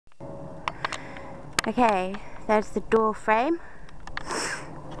Okay, there's the door frame.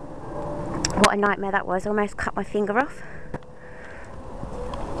 What a nightmare that was, almost cut my finger off.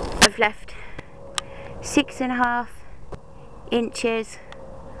 I've left 6.5 inches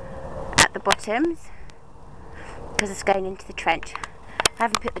at the bottoms because it's going into the trench. I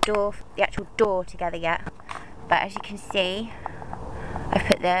haven't put the actual door together yet, but as you can see, I've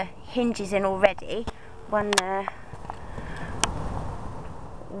put the hinges in already. One there,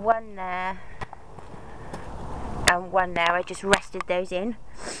 and one there. I just rested those in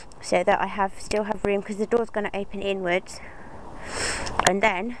so that I still have room, because the door's going to open inwards. And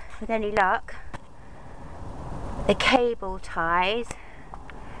then, with any luck, the cable ties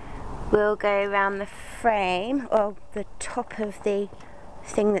will go around the frame, or the top of the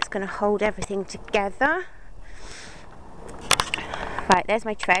thing that's going to hold everything together. Right, there's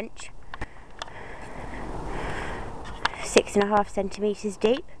my trench. 6.5 centimetres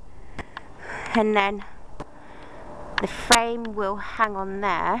deep. And then the frame will hang on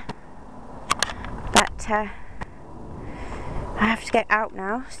there. But I have to get out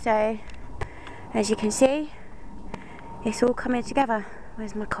now, so as you can see, it's all coming together.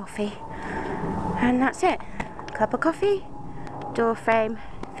 Where's my coffee? And that's it. Cup of coffee, door frame,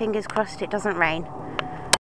 fingers crossed it doesn't rain.